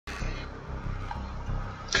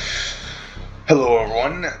Hello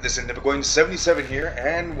everyone, this is Nevergoing77 here,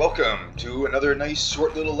 and welcome to another nice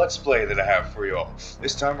short little Let's Play that I have for you all.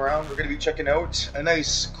 This time around we're going to be checking out a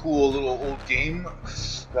nice cool little old game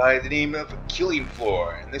by the name of Killing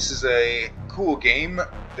Floor. And this is a cool game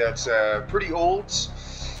that's pretty old,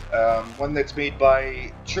 one that's made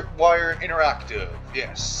by Tripwire Interactive,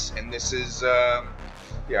 yes. And this is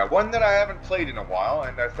one that I haven't played in a while,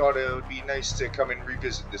 and I thought it would be nice to come and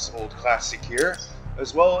revisit this old classic here,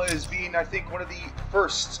 as well as being, I think, one of the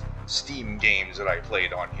first Steam games that I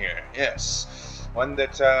played on here. Yes, one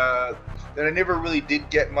that that I never really did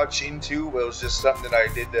get much into. It was just something that I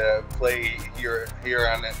did play here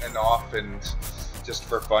on and off, and just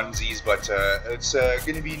for funsies. But it's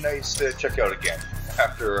going to be nice to check out again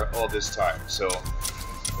after all this time. So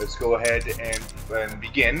let's go ahead and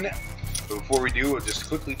begin. But before we do, we'll just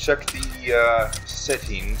quickly check the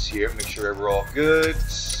settings here, make sure we're all good.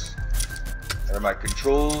 There are my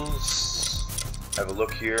controls. Have a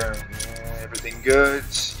look here. Everything good?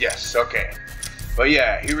 Yes, okay. But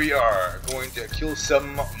yeah, here we are, going to kill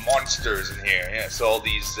some monsters in here. Yes, all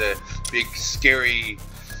these big, scary,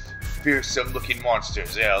 fearsome-looking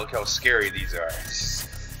monsters. Yeah, look how scary these are.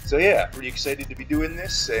 So yeah, pretty excited to be doing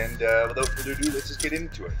this, and without further ado, let's just get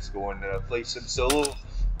into it. Let's go and play some solo,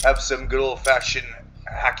 have some good old-fashioned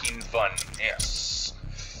hacking fun. Yes.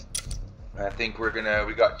 I think we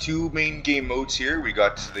got two main game modes here. We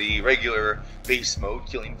got the regular base mode,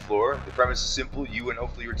 Killing Floor. The premise is simple. You and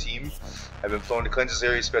hopefully your team have been flown to cleanse this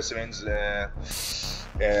area specimens.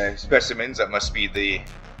 Specimens, that must be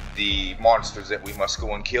the monsters that we must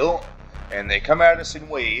go and kill. And they come at us in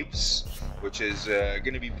waves, which is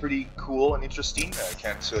going to be pretty cool and interesting. I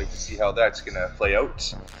can't wait to see how that's going to play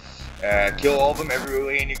out. Kill all of them every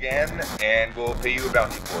way you can, and we'll pay you a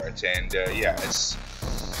bounty for it. And yeah, it's...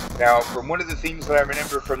 Now, from one of the things that I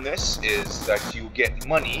remember from this is that you get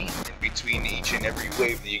money in between each and every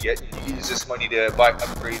wave that you get, and you use this money to buy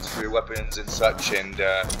upgrades for your weapons and such, and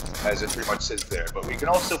as it pretty much says there. But we can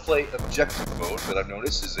also play objective mode, that I've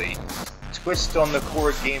noticed is a twist on the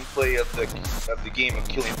core gameplay of the game of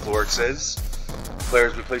Killing Floor. It says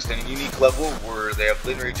players will be placed in a unique level where they have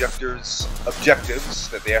linear objectives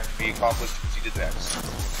that they have to be accomplished to proceed to the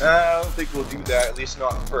next. I don't think we'll do that, at least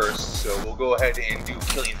not first, so we'll go ahead and do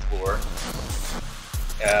Killing Floor,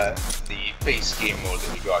 the base game mode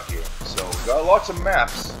that we got here. So we got lots of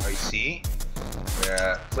maps, I see.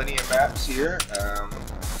 Plenty of maps here,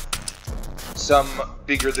 some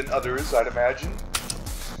bigger than others, I'd imagine,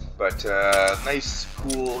 but nice,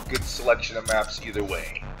 cool, good selection of maps either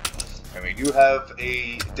way. And we do have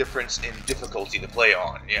a difference in difficulty to play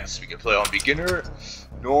on. Yes, we can play on beginner,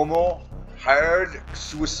 normal, hard,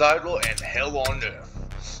 suicidal, and hell on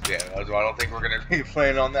earth. Yeah, I don't think we're gonna be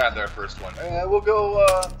playing on that first one. We'll go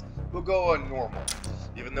on normal.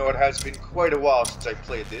 Even though it has been quite a while since I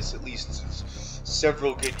played this, at least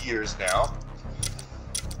several good years now.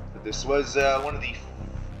 But this was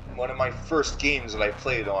one of my first games that I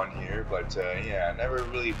played on here. But yeah, I never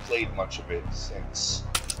really played much of it since.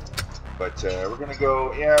 But we're gonna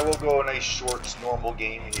go. Yeah, we'll go a nice short normal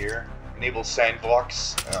game here. Enable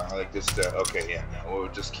sandbox. I like this. Okay, yeah, no, we'll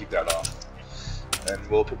just keep that off. And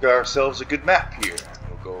we'll pick ourselves a good map here.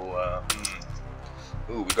 We'll go,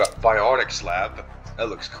 ooh, we got Biotics Lab. That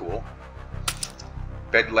looks cool.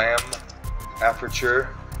 Bedlam. Aperture.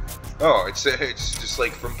 Oh, it's just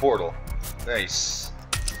like from Portal. Nice.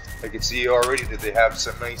 I can see already that they have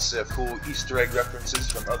some nice, cool Easter egg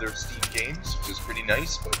references from other Steam games, which is pretty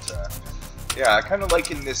nice, but, yeah, I kind of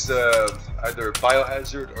liking this, either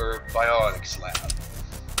Biohazard or Biotics Lab.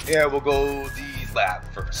 Yeah, we'll go the lab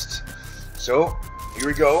first. So, here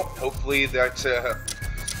we go. Hopefully that,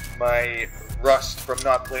 my rust from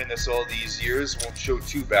not playing this all these years won't show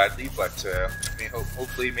too badly, but,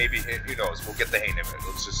 hopefully, maybe, who knows, we'll get the hang of it.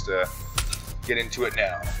 Let's just, get into it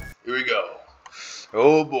now. Here we go.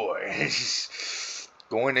 Oh boy.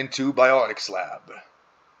 Going into Biotics Lab.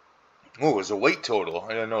 Oh, it's a weight total.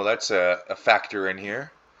 I don't know, that's a factor in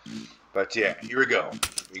here. But yeah, here we go.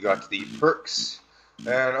 We got the perks.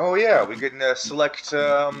 And oh yeah, we can select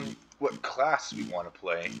what class we want to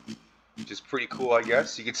play. Which is pretty cool, I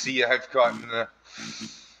guess. You can see I've gotten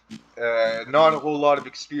not a whole lot of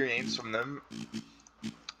experience from them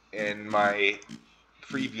in my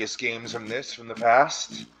previous games from the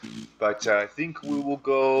past. But I think we will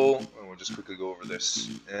go... Oh, we'll just quickly go over this.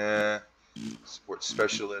 Sports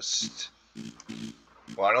Specialist.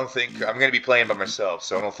 Well, I don't think... I'm going to be playing by myself,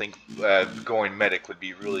 so I don't think going Medic would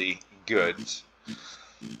be really good.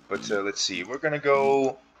 But let's see. We're going to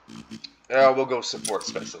go... we'll go Support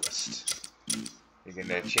Specialist. You can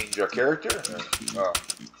change our character.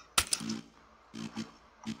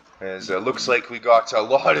 As looks like we got a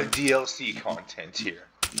lot of DLC content here.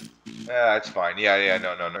 That's fine. Yeah,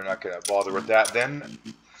 no, we're not gonna bother with that then.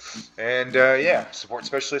 And yeah, support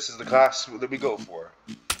specialist is the class that we go for.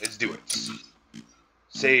 Let's do it.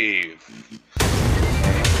 Save. We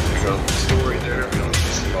got a little story there. We don't need to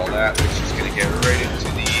see all that. We're just gonna get right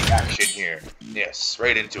into the action here. Yes,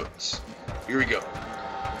 right into it. Here we go.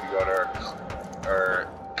 We got our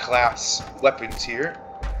class weapons here.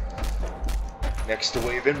 Next to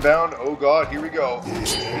wave inbound. Oh god, here we go.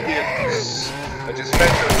 Begins. Let's just fend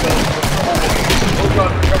ourselves from the hole. Oh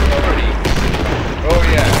god, we're coming already. Oh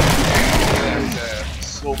yeah. That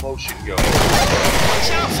slow motion go.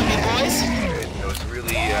 Watch out for me, boys. That was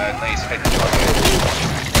really nice headshot.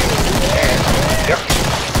 And, yep. You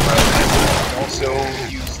can also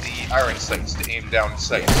use the iron sights to aim down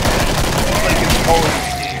sights. Just like in quality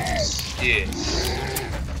games. Yes.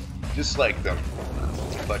 Just like them.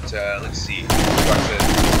 But let's see.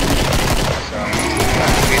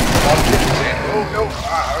 Oh no!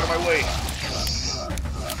 Out of my way!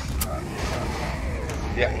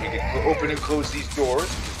 Yeah, you can open and close these doors,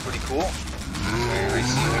 which is pretty cool. I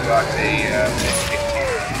see we got a medkit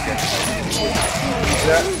here. Use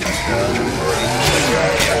that.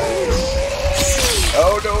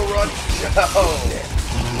 Oh no! Run! Oh,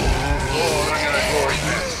 I'm gonna glory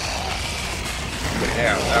this.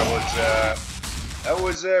 Yeah, that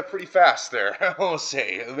was pretty fast there, I will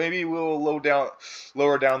say. Maybe we'll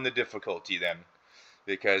lower down the difficulty then.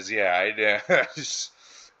 Because, yeah,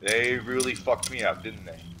 they really fucked me up, didn't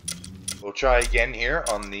they? We'll try again here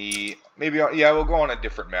on the... yeah, we'll go on a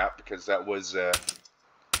different map, because that was a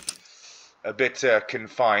bit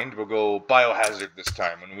confined. We'll go Biohazard this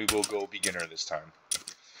time, and we will go Beginner this time.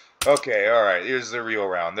 Okay, alright, here's the real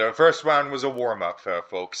round. The first round was a warm-up,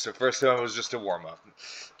 folks. The first round was just a warm-up.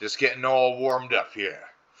 Just getting all warmed up here.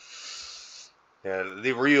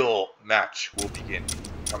 The real match will begin.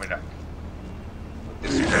 Coming up.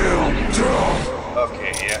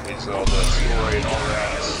 Okay, yeah, it's all the story and all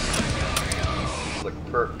that. Like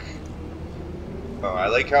perk. Oh, I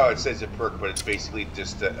like how it says a perk, but it's basically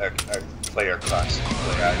just a player class you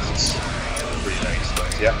play as. It's pretty nice,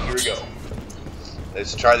 but yeah, here we go.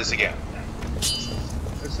 Let's try this again.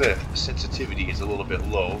 The sensitivity is a little bit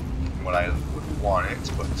low from what I would want it,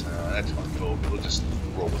 but that's fine. We'll just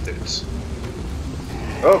roll with it.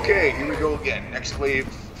 Okay, here we go again. Next wave,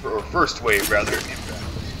 or first wave rather.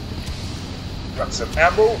 Got some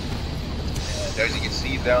ammo, and as you can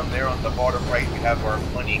see down there on the bottom right, we have our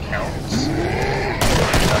money counts.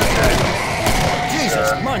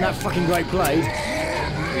 Jesus, mine that fucking great blade.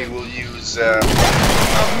 We will use. I've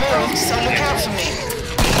moved, so look out for me.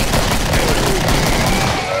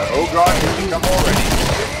 Oh god, here we come already.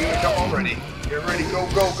 Here we come already. Get ready, go,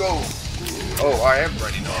 go, go. Oh, I am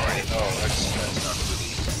ready already. Oh, that's not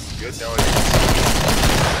really good. No,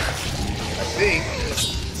 I think,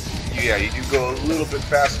 yeah, you do go a little bit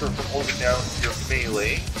faster from holding down your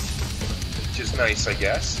melee, which is nice, I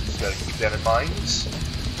guess. Just gotta keep that in mind.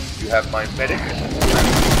 You have my medic, my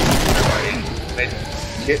med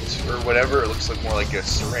kit or whatever. It looks like more like a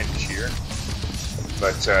syringe here.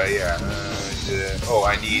 But yeah. Oh,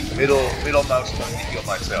 I need middle mouse button to heal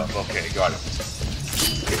myself. Okay, got it.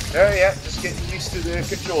 Yeah, just getting used to the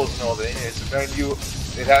controls and all that.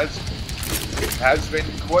 It has been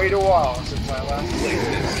quite a while since I last played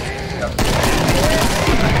this.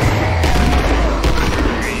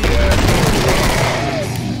 Very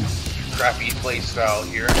crappy playstyle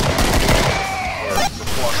here.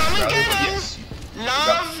 Come and get them!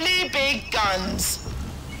 Lovely big guns.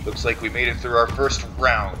 Looks like we made it through our first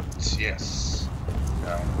round. Yes.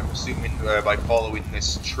 I'm assuming by following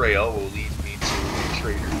this trail will lead me to the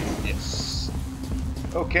trader. Yes.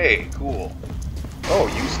 Okay, cool. Oh,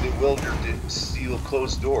 use the welder to seal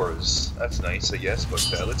closed doors. That's nice, I guess.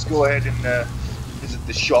 But let's go ahead and visit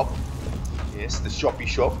the shop. Yes, the shoppy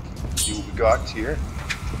shop. See what we got here.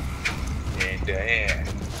 And yeah,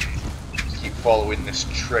 just keep following this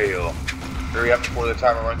trail. Hurry up before the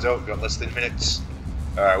timer runs out. We've got less than minutes.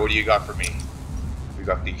 Alright, what do you got for me? We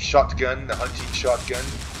got the shotgun, the hunting shotgun,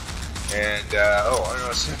 and oh, I don't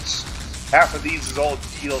know, since half of these is all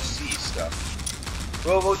DLC stuff.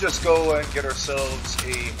 Well, we'll just go and get ourselves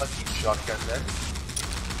a hunting shotgun then.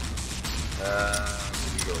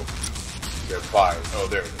 Here we go. We have 5. Oh,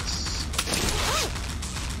 there it is.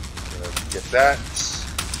 Get that.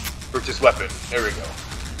 Purchase weapon. There we go.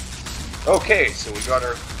 Okay, so we got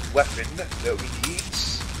our weapon that we need.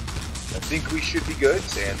 I think we should be good,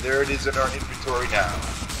 and there it is in our inventory now.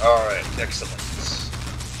 Alright, excellent.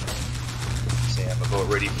 So I'm about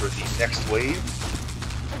ready for the next wave.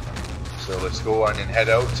 So let's go on and head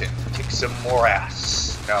out and kick some more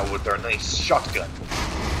ass. now with our nice shotgun.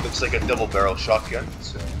 Looks like a double barrel shotgun,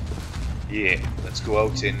 so yeah, let's go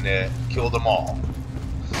out and kill them all.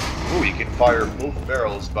 Oh, you can fire both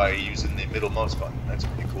barrels by using the middle mouse button. That's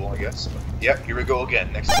pretty cool, I guess. But, yeah, here we go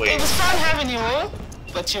again. Next wave. It was fun having you all,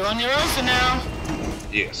 but you're on your own for now.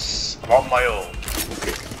 Yes, I'm on my own,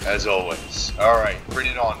 as always. Alright, bring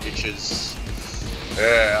it on, bitches.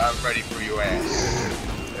 I'm ready for your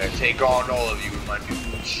ass. Take on all of you with my new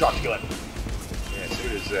shotgun. Yes,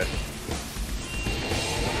 it is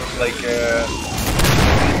looks like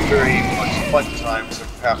very much fun times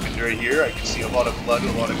have happened right here. I can see a lot of blood,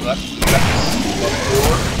 a lot of guts, a lot of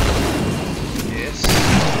gore. Yes.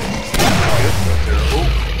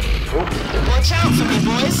 Watch out for me,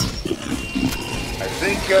 boys. I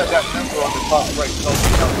think that number on the top right tells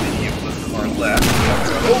me how many of them are left.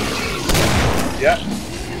 Oh, jeez. Yeah,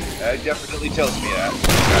 that definitely tells me that.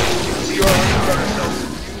 We already got ourselves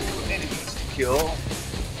some enemies to kill.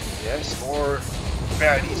 Yes, more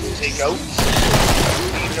baddies to take out.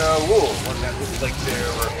 Wool, one that looked like they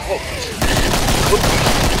were cloaked.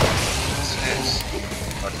 Yes.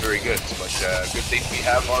 Not very good, but good thing we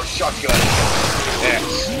have our shotgun. Yes.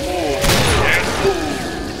 Oh, yes. Oh.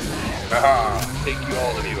 Haha, take you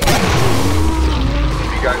all of you out. If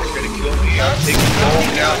you guys are gonna kill me, I'll take you all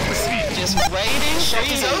down with me. Just waiting, shop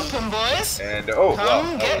is open, boys. And oh, come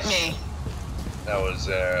wow, get me. That was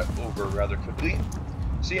over rather quickly.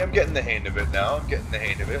 See, I'm getting the hang of it now. I'm getting the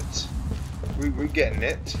hang of it. We're getting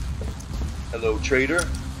it. Hello, trader.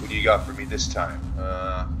 What do you got for me this time?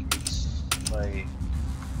 Can I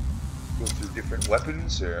go through different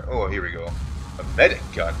weapons? Oh, here we go. A medic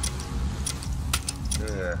gun.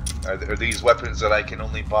 Are these weapons that I can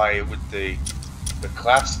only buy with the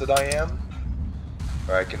class that I am?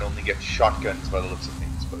 Or I can only get shotguns by the looks of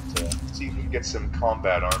things. But let's see if we can get some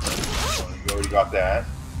combat armor. So we already got that.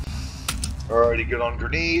 Already good on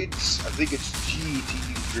grenades. I think it's G to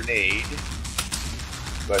use grenade.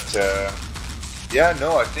 But yeah,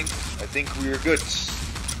 no, I think we're good.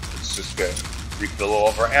 Let's just refill all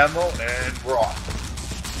of our ammo and we're off.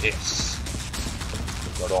 Yes.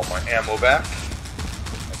 Got all my ammo back.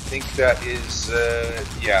 I think that is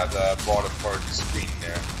yeah, the bottom part of the screen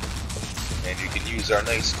there. And you can use our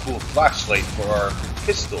nice cool flashlight for our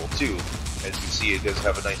pistol too. As you see, it does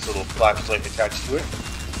have a nice little flashlight attached to it.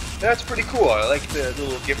 That's pretty cool. I like the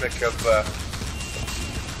little gimmick of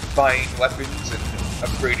buying weapons and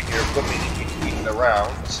upgrading your equipment in between the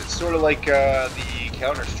rounds. It's sort of like the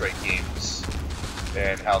Counter-Strike games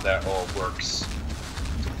and how that all works.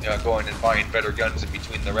 Going and buying better guns in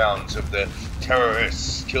between the rounds of the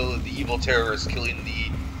terrorists, the evil terrorists killing the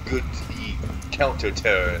good, the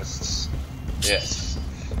counter-terrorists. Yes.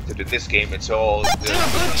 But in this game, it's all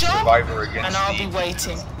the survivor against and I'll be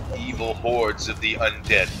waiting. Evil hordes of the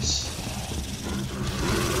undead.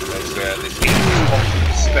 That's this game is called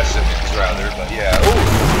Specimens, rather, but yeah. Oh,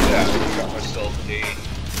 yeah, I got myself a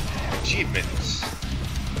achievement.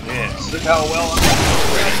 Yes, look how well I'm doing.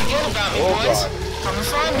 Forget about me, boys. Come and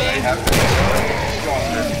find me. I have to be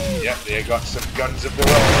stronger. Yep, they got some guns of their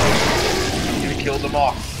own. I'm gonna kill them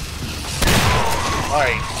off.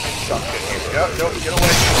 Alright, shotgun here. Yep, nope, get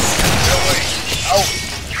away. Get away. Ow!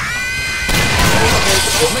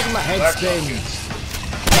 Making my head spin.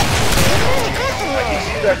 I can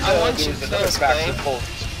see that there's another factor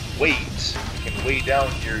weight. You can weigh down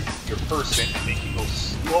your person and make you go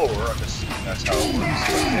slower. I'm assuming that's how it works.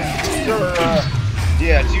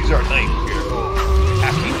 Yeah, let's use our knife here.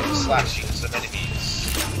 Hacking and slashing some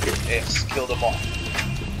enemies. Yes, kill them all.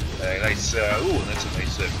 Nice, ooh, that's a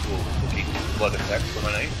nice, cool looking blood effect from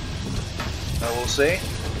a knife. I will say.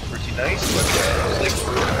 Pretty nice, but looks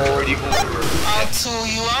like we're already over. I'll tool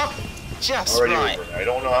you up just already right. Over. I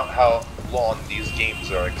don't know how long these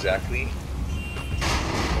games are exactly.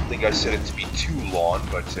 I don't think I set it to be too long,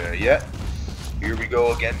 but yeah. Here we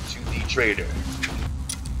go again to the trader.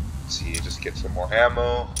 Let's see, just get some more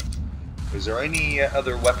ammo. Is there any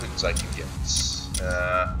other weapons I can get?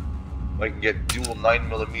 I can get dual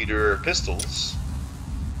 9mm pistols.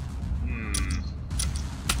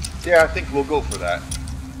 Yeah, I think we'll go for that.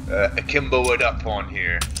 Akimbo it up on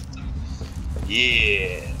here.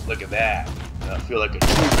 Yeah, look at that. I feel like a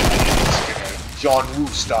true John Woo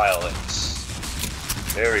style it.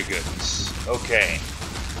 Very good. Okay.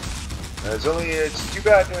 It's too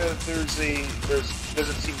bad there doesn't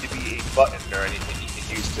seem to be a button or anything you can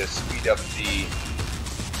use to speed up the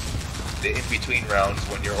in-between rounds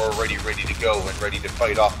when you're already ready to go and ready to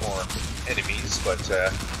fight off more enemies. But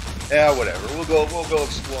yeah, whatever. We'll go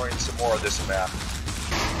exploring some more of this map.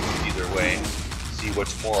 Either way, see what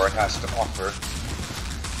more it has to offer.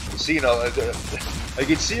 See, you know, I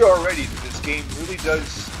can see already that this game really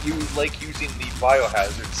does like using the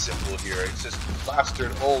biohazard symbol here. It's just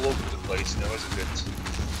plastered all over the place, you know, isn't it?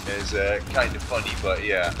 It's kind of funny, but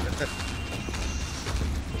yeah.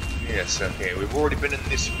 Yes, okay, we've already been in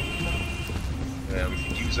this room. We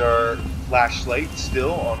can use our flashlight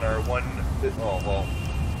still on our one... Oh, well,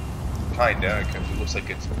 kinda, because it looks like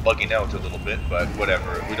it's bugging out a little bit, but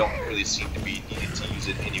whatever. We don't really seem to be needed to use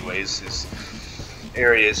it anyways. This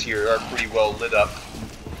areas here are pretty well lit up.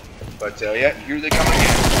 But yeah, here they come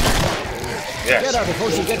again. Yes. Get her before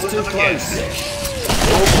she gets too close.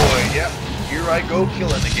 Oh boy, yep. Here I go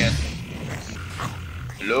killing again.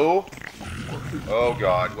 Hello? Oh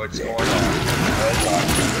god, what's going on? Oh god.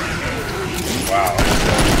 Wow. A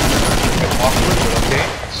bit awkward, but okay.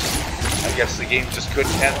 I guess the game just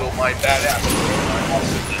couldn't handle my badass. My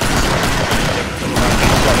awesomeness.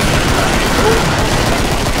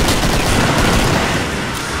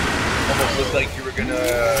 Almost looked like you were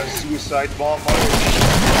gonna suicide bomb my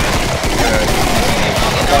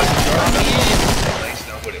nice,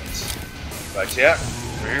 no, but it was. But yeah,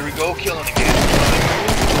 here we go, killing again.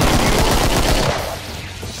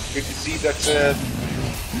 Good to see that the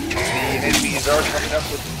enemies are coming up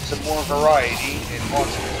with some more variety in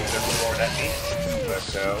monsters that they're throwing at me. But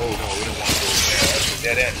oh no, we don't want to go there. That's a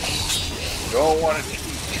dead end. Don't want to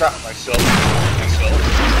trap myself.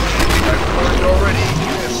 I've learned already.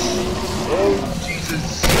 Yes. Oh Jesus.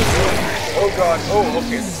 Oh god. Oh,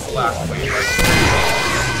 okay. This is the last wave, right?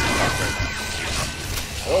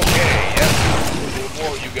 Okay. Yes.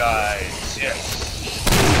 More you guys. Yes.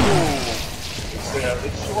 Ooh.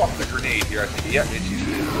 Let's show off the grenade here. I think. Yep. It's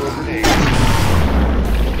usually a little grenade.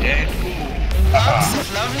 And ooh. Lots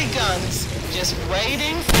of lovely guns, just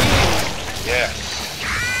waiting for you. Yes.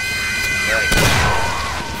 Nice.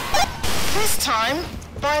 This time,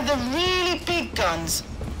 by the really big guns.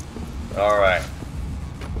 Alright.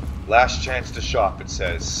 Last chance to shop, it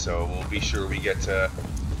says. So we'll be sure we get all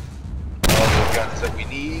the guns that we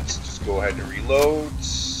need. Just go ahead and reload.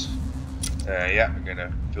 Yeah, we're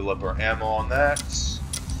gonna fill up our ammo on that.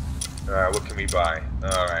 Alright, what can we buy?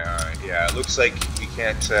 Alright. Yeah, it looks like we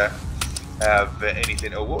can't have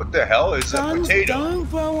anything. Oh, what the hell is a potato? Don't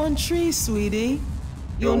grow on trees, sweetie.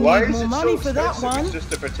 You'll why need is more it money so for that expensive? one. It's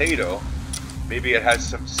just a potato. Maybe it has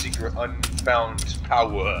some secret unfound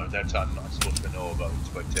power that I'm not supposed to know about.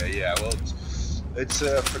 But yeah, well, let's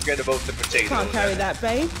forget about the potato. Can't carry that,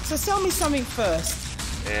 babe. So sell me something first.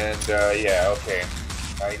 And yeah, okay.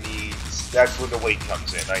 I need. That's where the weight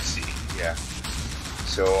comes in. I see. Yeah.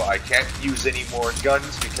 So I can't use any more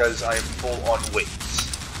guns because I'm full on weight.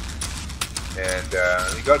 And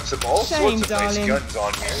we got all sorts of nice guns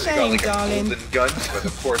on here. We got like a golden gun, but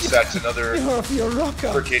of course that's another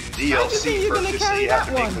freaking DLC purchase that you have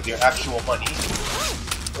to make with your actual money.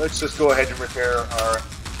 Let's just go ahead and repair our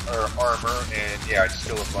armor and yeah, just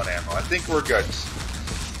fill up on ammo. I think we're good.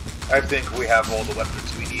 I think we have all the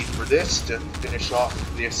weapons we need for this to finish off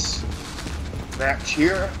this match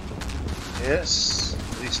here. Yes,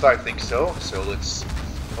 at least I think so. So let's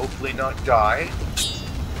hopefully not die.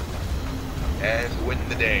 And win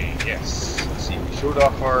the day, yes. Let's see, we showed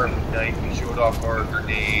off our knife, we showed off our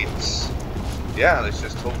grenades. Yeah, let's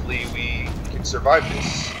just hopefully we can survive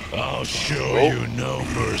this. I'll show you no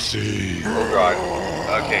mercy. Oh god.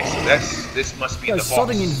 Okay, so this must be the boss.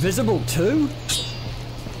 Something invisible too?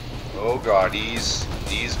 Oh god, he's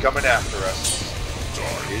coming after us.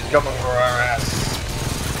 He's coming for our ass.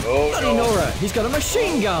 Oh Bloody no. Nora, he's got a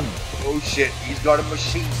machine gun. Oh shit, he's got a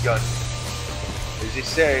machine gun. As they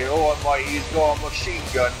say, oh my, he's got a machine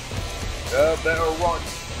gun. Better run.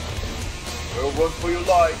 Better run for your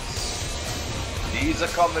lives. These are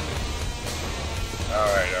coming.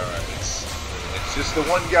 Alright. It's just the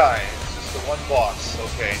one guy. It's just the one boss.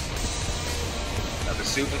 Okay. I'm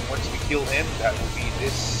assuming once we kill him, that will be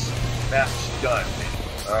this match done.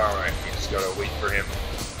 Alright, we just gotta wait for him.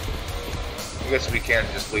 I guess we can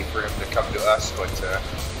just wait for him to come to us, but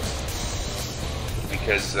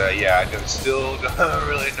because yeah, I still don't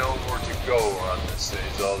really know where to go on this.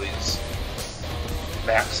 There's all these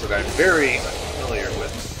maps that I'm very unfamiliar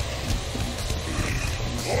with.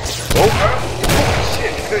 Oh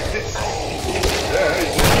shit!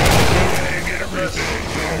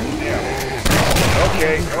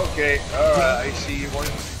 Okay. Alright, I see one.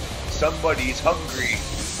 Somebody's hungry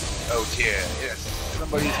out here. Yes,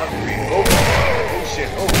 somebody's hungry. Oh shit!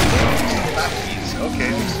 Oh, lackeys. Okay,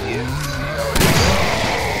 we see it.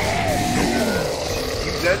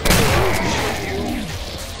 Dead.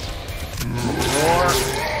 More.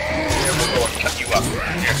 Here, we'll go and cut you up.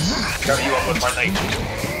 Yes. Cut you up with my knife.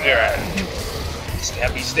 There.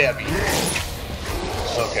 Stabby.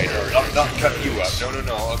 Okay, no, not cut you up. No, no,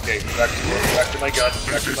 no. Okay, back to my gun.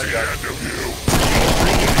 Back to my gun.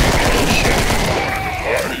 Oh shit.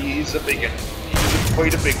 Yeah, he's a big one. He's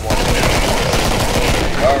quite a big one.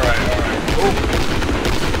 Alright, alright.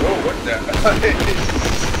 Oh, what the?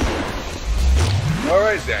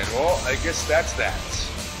 Alright then, well, I guess that's that.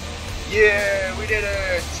 Yeah, we did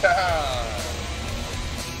it!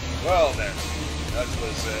 Well then, that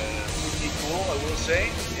was pretty cool, I will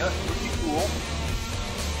say. Yeah, pretty cool.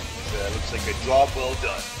 Looks like a job well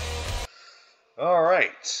done.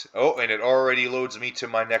 Alright. Oh, and it already loads me to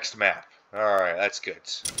my next map. Alright, that's good.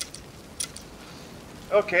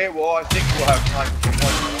 Okay, well, I think we'll have time for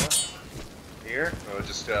one more. Here, I'll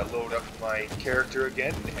just load up my character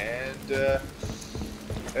again, and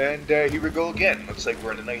here we go again. Looks like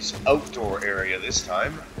we're in a nice outdoor area this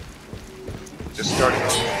time. Just starting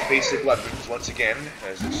on basic weapons once again,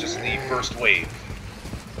 as it's just the first wave.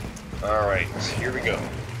 Alright, here we go.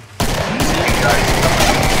 Guys,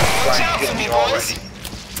 try and kill me already.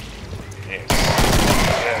 Yes.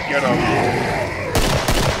 Yeah, get up.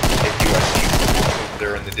 If you are seeing over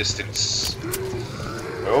there in the distance.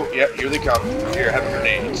 Oh, yeah, here they come. Here, have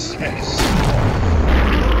grenades. Yes.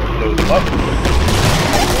 Load them up.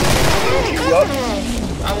 Load you up.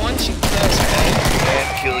 I want you first, babe. And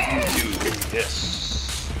kill you too.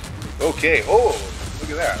 Yes. Okay, oh,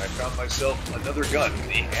 look at that. I found myself another gun,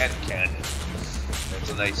 the hand cannon. That's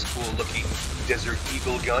a nice, cool looking Desert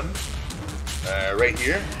Eagle gun. Right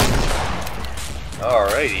here.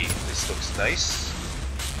 Alrighty, this looks nice.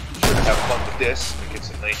 Sure to have fun with this. It gets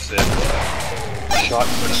a nice shot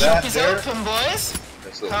for The that shop is there. open, boys.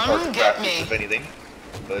 Nice little Come target get practice, me. if anything.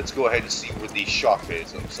 But let's go ahead and see where the shop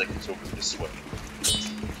is. It looks like it's over this way.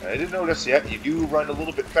 I didn't notice yet. You do run a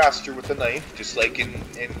little bit faster with the knife, just like in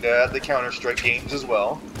the Counter-Strike games as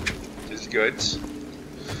well, which is good.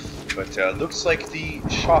 But looks like the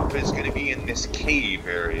shop is going to be in this cave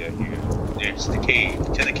area here. It's the cave.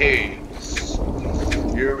 To the caves.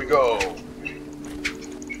 Here we go.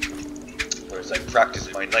 Whereas I practice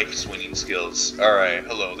my knife swinging skills. Alright,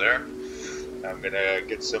 hello there. I'm going to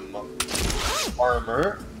get some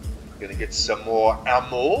armor. I'm going to get some more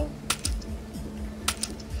ammo.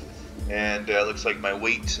 And looks like my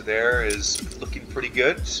weight there is looking pretty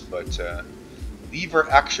good. But lever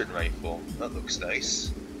action rifle. That looks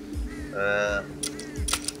nice.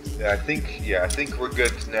 Yeah, I think we're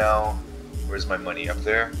good now. Where's my money? Up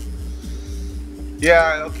there?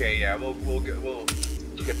 Yeah, okay, yeah, we'll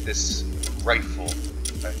get this rifle,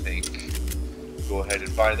 I think. Go ahead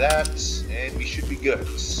and buy that, and we should be good.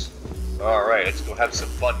 Alright, let's go have some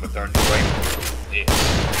fun with our new rifle. Yeah.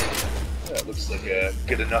 That looks like a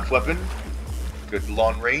good enough weapon. Good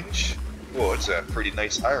long range. Oh, it's a pretty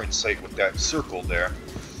nice iron sight with that circle there.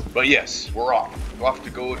 But yes, we're off. We're off to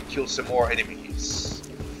go and kill some more enemies.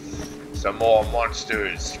 Some more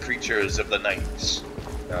monsters, creatures of the night.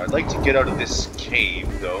 I'd like to get out of this cave,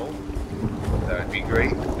 though. That would be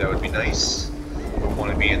great. That would be nice. I don't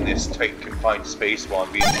want to be in this tight, confined space while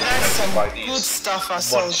I'm being That's surrounded some by good these stuff I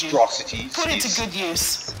sold you. monstrosities. Put it These to good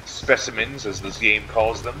use. specimens, as this game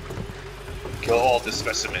calls them. Kill all the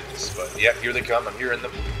specimens. But yeah, here they come. I'm hearing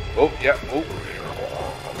them. Oh, yeah. Oh.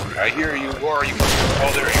 I hear you. Where are you?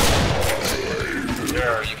 Oh, there you go.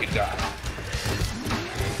 There, you can die.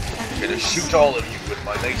 I'm gonna shoot all of you with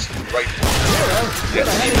my nice rifle. Yes,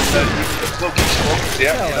 even the cloaky smokes.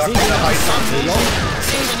 Yeah, you're not gonna hide from me.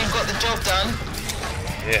 See when you've got the job done.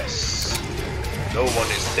 Yes. No one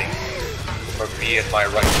is safe from me and my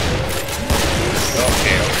rifle.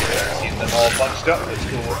 Okay, seeing them all bunched up. Let's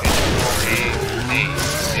go into a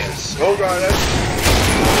yes. Oh god,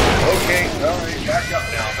 okay, alright, back up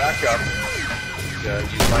now, back up.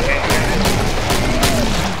 Use my hand cannon.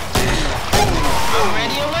 I'm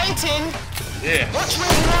ready and waiting. Yes. Watch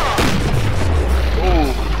where you are.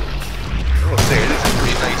 Oh, I will say it is a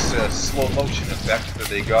pretty nice slow motion effect that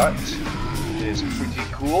they got. It is pretty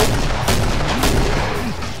cool.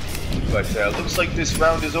 But looks like this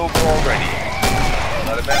round is over already.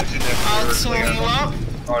 I'd imagine if I'll we were tune playing you up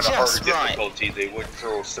on a harder just right. difficulty, they would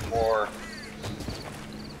throw some more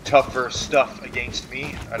tougher stuff against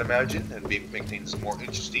me, I'd imagine, and make things more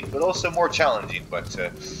interesting, but also more challenging. But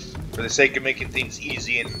for the sake of making things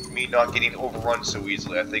easy and me not getting overrun so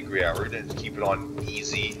easily, I think we're going to keep it on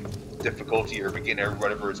easy difficulty or beginner,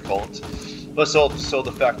 whatever it's called. Plus also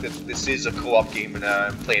the fact that this is a co-op game and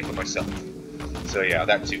I'm playing for myself. So yeah,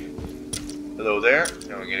 that too. Hello there.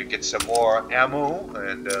 Now we're gonna get some more ammo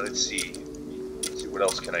and let's see what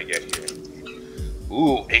else can I get here.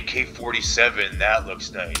 Ooh, AK-47. That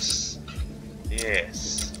looks nice.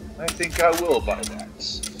 Yes, I think I will buy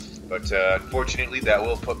that. But unfortunately, that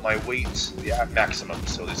will put my weight at maximum.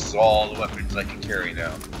 So this is all the weapons I can carry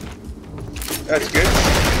now. That's good.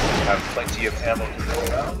 I have plenty of ammo to go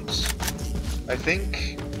around, I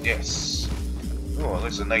think. Yes. Oh,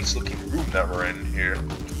 there's a nice looking room that we're in here.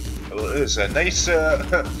 Well, there's a nice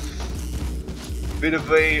bit of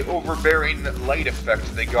a overbearing light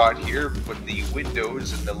effect they got here with the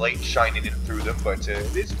windows and the light shining in through them, but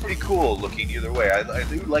it is pretty cool looking either way. I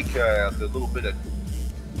do like the little bit of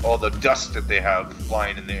all the dust that they have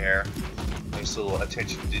flying in the air. Nice little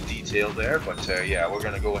attention to detail there, but yeah, we're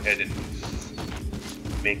gonna go ahead and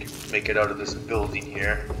make it out of this building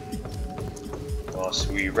here.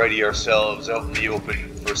 So we ready ourselves out in the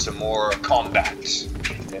open for some more combat.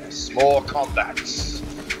 Yes, more combat.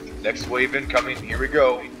 Next wave incoming. Here we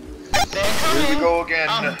go. Here we go again.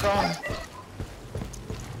 I'm gone.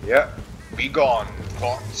 Yeah, be gone,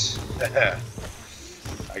 thoughts.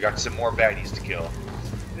 I got some more baddies to kill.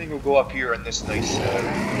 I think we'll go up here in this nice little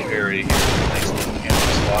area here. Nice little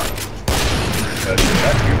camera spot.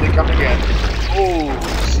 Here they come again. Oh,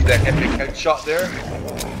 see that epic headshot there?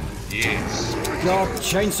 Yes. God,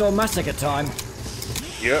 Chainsaw Massacre time.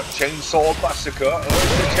 Yep, Chainsaw Massacre.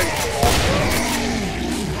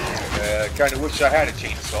 Kind of wish I had a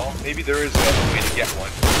chainsaw. Maybe there is a way to get one.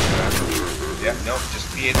 Yeah, no,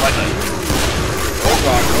 just me and my knife. Oh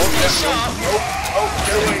god, oh,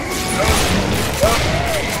 get away. No.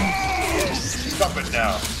 Stop it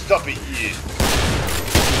now. Stop it, yeah.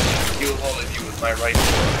 Kill all of you with my rifle.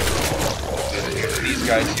 Here's these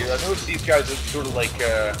guys here. I noticed these guys are sort of like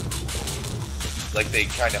they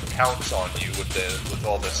kind of pounce on you with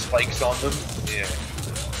all the spikes on them. Yeah.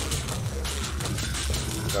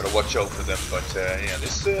 Gotta watch out for them, but yeah,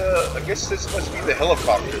 this I guess this must be the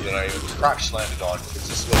helicopter that I crash landed on, because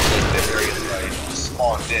this was like the area that I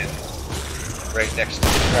spawned in, right next to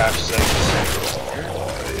the crash site.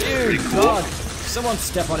 Dear cool. God, someone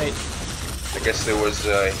step on it. I guess there was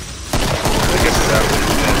I guess that was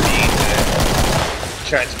being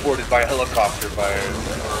transported by a helicopter by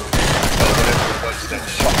whatever it was that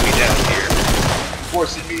shot me down here,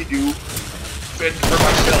 forcing me to fend for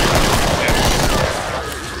myself.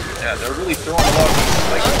 Yeah, they're really throwing a lot of these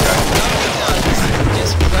like guys.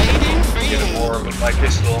 Just waiting for Get you. more with my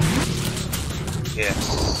pistol. Yes.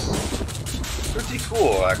 Pretty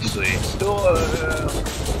cool, actually. Still a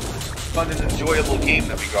fun and enjoyable game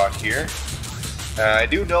that we got here. I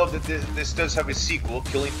do know that this does have a sequel,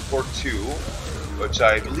 Killing Floor 2, which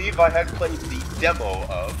I believe I had played the demo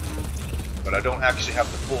of, but I don't actually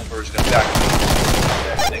have the full version of that.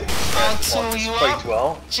 I think I'll tell you quite what,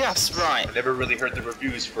 well. just right. I never really heard the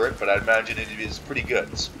reviews for it, but I imagine it is pretty good.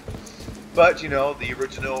 But, you know, the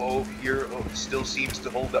original here still seems to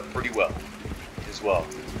hold up pretty well, as well.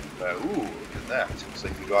 Ooh, look at that. Looks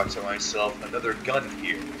like we got myself another gun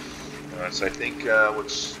here. So I think,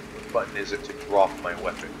 which button is it to drop my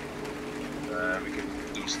weapon? We can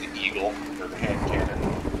loose the eagle, or the hand cannon.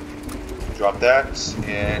 Drop that,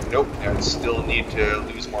 and nope, I still need to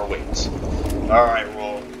lose more weight. Alright,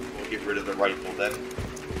 we'll get rid of the rifle then,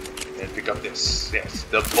 and pick up this, yes,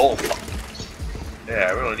 the bullpup.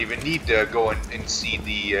 Yeah, we don't even need to go and see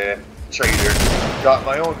the trader. Got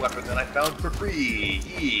my own weapon that I found for free.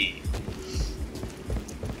 Yee.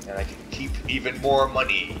 And I can keep even more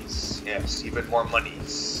monies. Yes, even more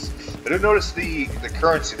monies. I did notice the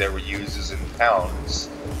currency that we use is in pounds.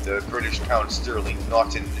 The British pound sterling,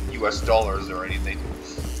 not in US dollars or anything.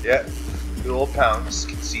 Yeah, good old pounds.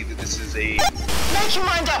 You can see that this is a Make your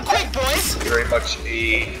mind up quick, boys. very much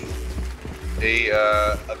a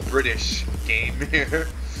British game here.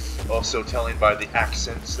 Also telling by the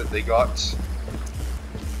accents that they got.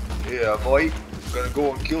 Yeah, mate, gonna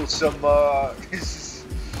go and kill some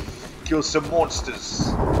kill some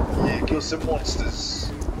monsters. Yeah, kill some monsters.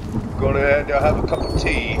 Gonna have a cup of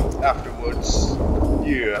tea afterwards.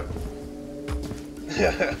 Yeah.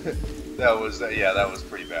 that was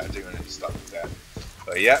pretty bad. I'm gonna stop with that.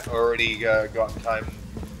 But yeah, already got time.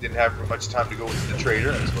 Didn't have much time to go into the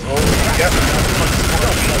trader. Oh, yeah.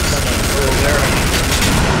 Over there.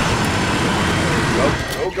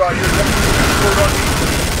 Oh god, you're coming on me.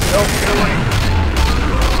 No, get away.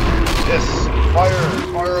 Yes,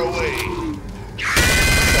 fire away.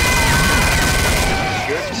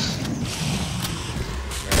 Good.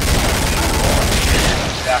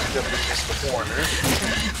 Backed up against the corner.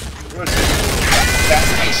 What is it? That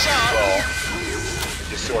well,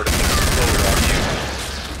 just sort of explode on you.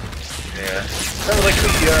 Yeah. Kind of like the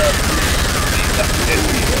Left 4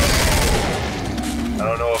 Dead. I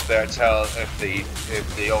don't know if that's how, if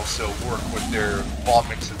they also work with their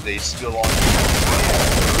vomits that they spill on you.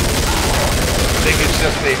 I think it's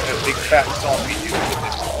just a big fat zombie dude with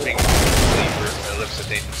this big types of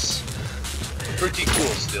things. Pretty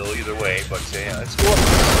cool still, either way, but yeah, let's go up the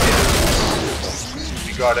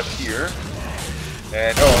we got up here.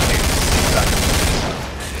 And oh, okay,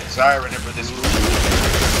 so I remember this room.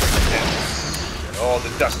 And all the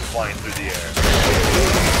dust flying through the air.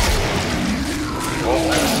 Oh,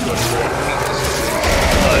 let's go to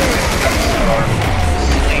blood and guts are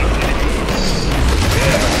slain enemies.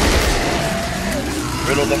 Yeah.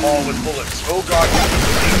 Riddle them all with bullets. Oh god.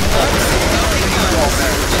 Oh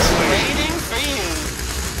man, Just waiting for you.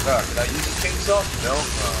 can I use a chainsaw? No?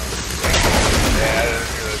 Yeah,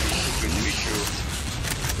 that's good to be true.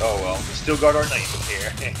 Oh well, we still got our knife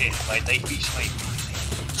here. My knifey schmifey.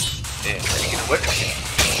 Yeah, speaking of which,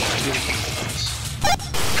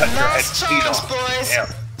 cut your head Last clean chance, off. boys.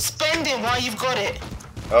 Yeah. Spend it while you've got it.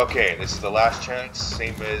 Okay, this is the last chance,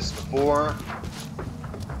 same as before.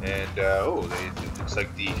 And, oh, it looks like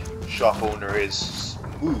the shop owner is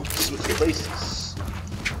moved, switched places.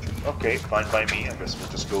 Okay, fine by me. I guess we'll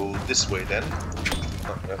just go this way then.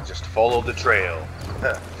 Just follow the trail.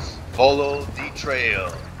 Follow the trail.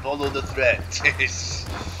 Follow the threat.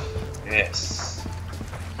 Yes.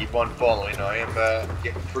 Keep on following. I am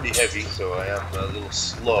getting pretty heavy, so I am a little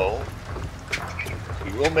slow.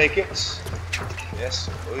 We will make it. Yes.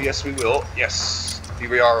 Oh, yes, we will. Yes. Here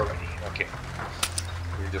we are already. Okay.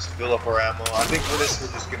 We just fill up our ammo. I think for this,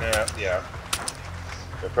 we're just gonna, yeah,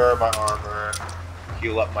 repair my armor,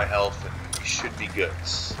 heal up my health, and we should be good.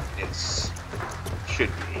 Yes. Should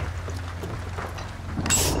be.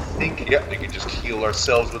 I think, yeah, we can just heal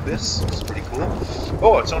ourselves with this. It's pretty cool.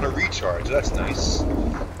 Oh, it's on a recharge. That's nice.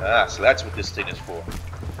 Ah, so that's what this thing is for.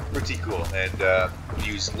 Pretty cool. And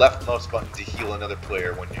use left mouse button to heal another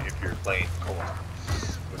player when if you're playing co-op.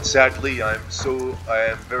 But sadly, I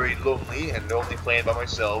am very lonely and only playing by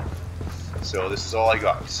myself. So this is all I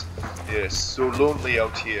got. Yes, so lonely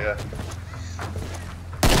out here.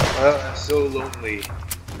 So lonely.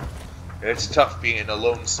 It's tough being a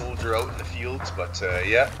lone soldier out in the fields, but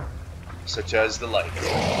yeah, such as the life.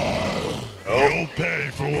 Oh, You'll pay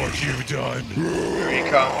for what you've done. here he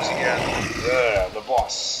comes again. Yeah, the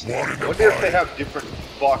boss. I Wanted to wonder if fight. they have different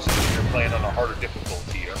bosses when you're playing on a harder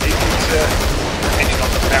difficulty, or maybe it's depending on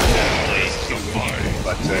the map that you play too.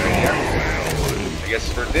 But yeah, I guess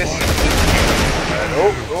for this,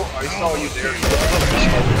 oh, I saw you there.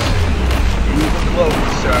 You were close.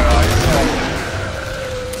 I saw you.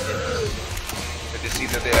 Good to see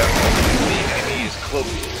that the enemy is close.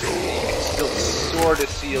 You can still sort of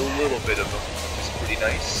see a little bit of them, which is pretty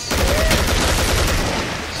nice.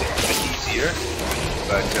 It's a bit easier.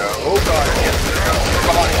 But, oh god, yes, they're coming from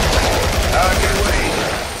behind. Get away!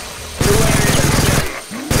 Get away!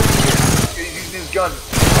 He's using his gun.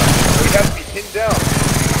 So he has to be pinned down.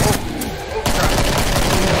 Oh crap.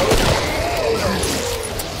 Oh no.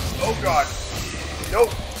 Oh god.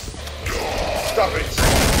 Nope. Stop it.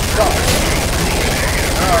 Stop it.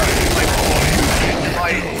 Alright,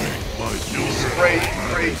 my spray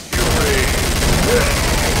fury.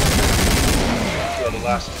 So the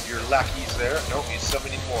last of your lackeys there. Nope, he's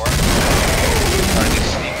summoning more. Trying to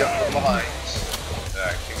sneak up from behind.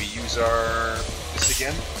 Can we use our this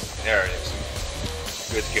again? There it is.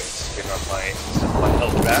 Good. Get on my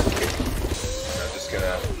health back. I'm just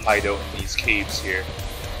gonna hide out in these caves here.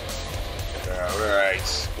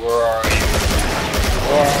 Alright, where are you?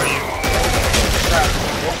 Where are you?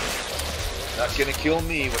 Nope. Not gonna kill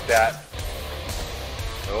me with that.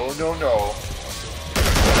 Oh no.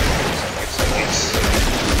 Get some nice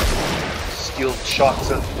skilled shots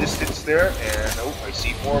at the distance there, and oh, I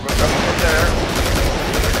see more of them coming from there.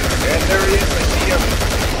 And there he is, I see him.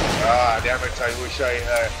 Ah, damn it, I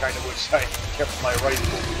kinda wish I kept my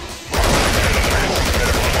rifle.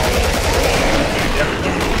 Yep.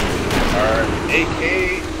 Our AK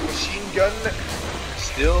machine gun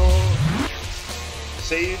still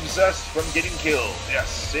saves us from getting killed. Yes,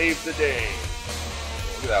 save the day.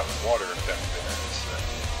 Look at that water effect there.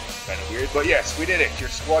 It's kind of weird, but yes, we did it. Your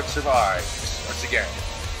squad survived once again.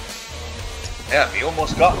 Yeah, he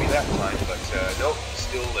almost got me that time, but nope, he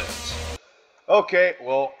still lived. Okay,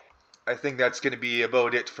 well, I think that's going to be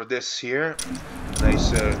about it for this here.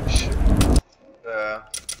 Nice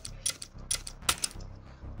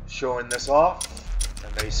showing this off.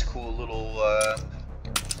 A nice cool little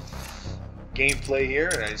gameplay here,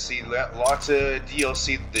 and I see lots of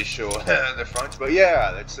DLC that they show on the front. But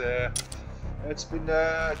yeah, that's been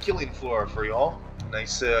Killing Floor for y'all.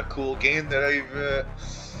 Nice cool game that I've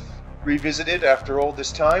revisited after all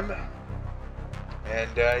this time.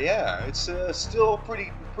 And yeah, it's still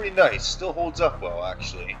pretty nice. Still holds up well,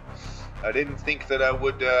 actually. I didn't think that I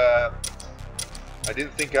would I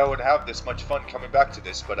didn't think I would have this much fun coming back to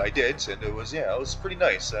this, but I did, and it was pretty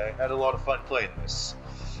nice. I had a lot of fun playing this.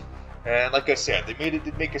 And like I said, they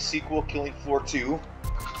did make a sequel, Killing Floor 2,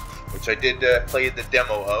 which I did play the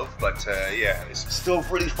demo of, but yeah, it's still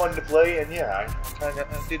pretty fun to play, and yeah,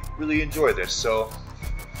 I did really enjoy this. So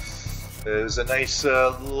it was a nice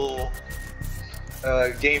little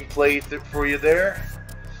gameplay for you there.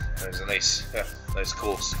 There's a nice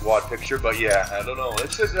cool squad picture, but yeah, I don't know.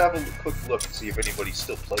 Let's just have a quick look and see if anybody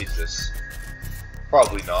still plays this.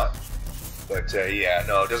 Probably not, but yeah,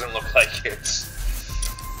 no, it doesn't look like it.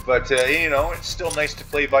 But you know, it's still nice to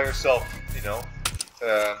play by yourself, you know,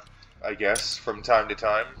 I guess, from time to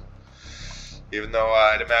time. Even though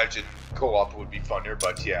I'd imagine co-op would be funner,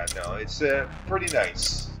 but yeah, no, it's pretty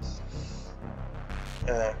nice.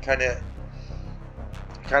 Kind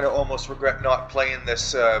of almost regret not playing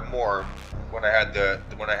this more when I had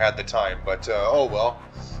the time, but oh well.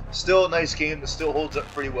 Still a nice game that still holds up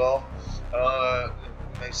pretty well.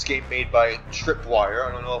 Nice game made by Tripwire.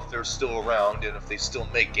 I don't know if they're still around and if they still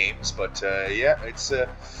make games, but yeah, it's a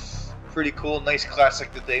pretty cool, nice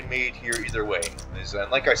classic that they made here either way.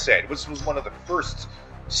 And like I said, this was one of the first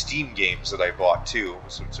Steam games that I bought too,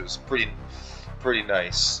 which was pretty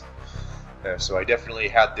nice. So I definitely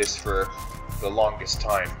had this for the longest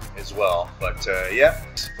time as well. But yeah,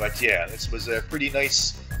 this was a pretty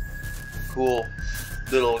nice, cool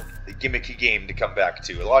little gimmicky game to come back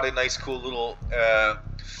to. A lot of nice, cool little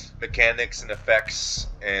mechanics and effects,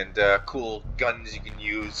 and cool guns you can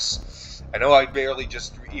use. I know I barely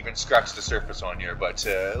just even scratched the surface on here, but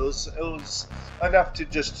it was enough to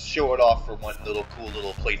just show it off for one little cool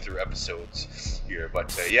little playthrough episodes here.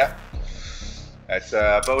 But yeah, that's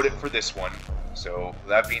about it for this one. So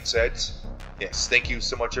that being said, yes, thank you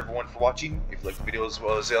so much everyone for watching. If you like the video as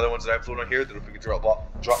well as the other ones that I upload on here, then don't forget to drop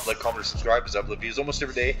a like, comment, or subscribe, as I upload videos almost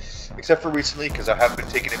every day, except for recently, because I have been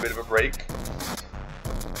taking a bit of a break.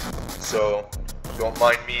 So don't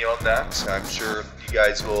mind me on that. I'm sure you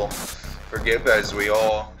guys will forgive, as we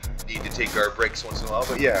all need to take our breaks once in a while.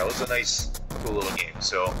 But yeah, it was a nice, cool little game.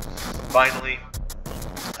 So finally,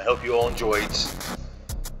 I hope you all enjoyed,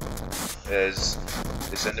 as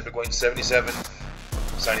this ended up going 77,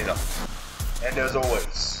 signing off. And as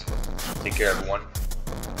always, take care everyone.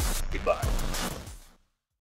 Goodbye.